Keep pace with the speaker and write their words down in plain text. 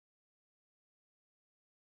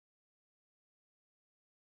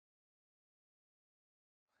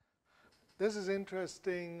This is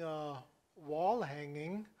interesting wall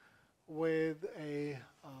hanging with a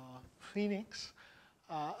phoenix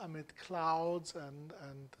amid clouds and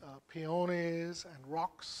peonies and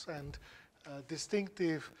rocks and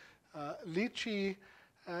distinctive lychee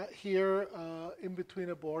here in between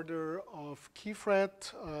a border of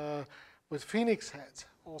keyfret with phoenix heads,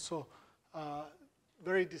 also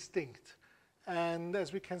very distinct. And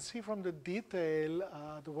as we can see from the detail,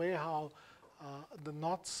 the way how the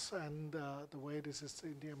knots and the way this is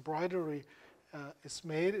in the embroidery is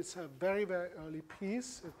made, it's a very, very early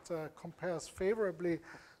piece. It compares favorably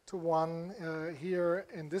to one here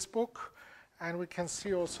in this book. And we can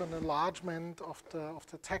see also an enlargement of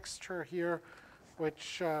the texture here,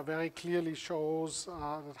 which very clearly shows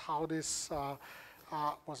that how this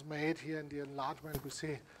was made here in the enlargement. We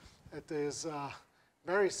see it is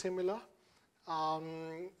very similar,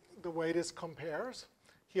 the way this compares.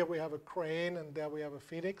 Here we have a crane, and there we have a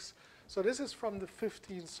phoenix. So this is from the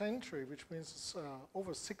 15th century, which means it's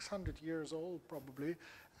over 600 years old, probably.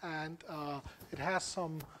 And it has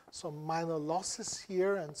some minor losses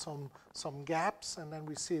here and some gaps, and then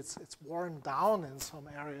we see it's worn down in some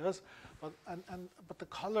areas. But the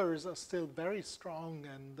colors are still very strong,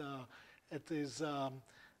 and it is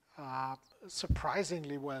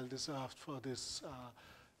surprisingly well deserved for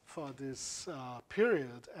this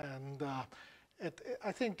period. And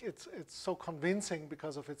I think it's so convincing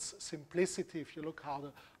because of its simplicity. If you look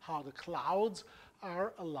how the clouds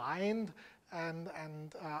are aligned and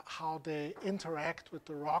how they interact with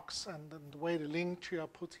the rocks and the way the lychee are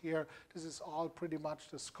put here, this is all pretty much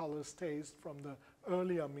the scholar's taste from the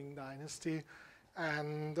earlier Ming Dynasty.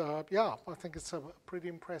 And yeah, I think it's a pretty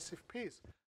impressive piece.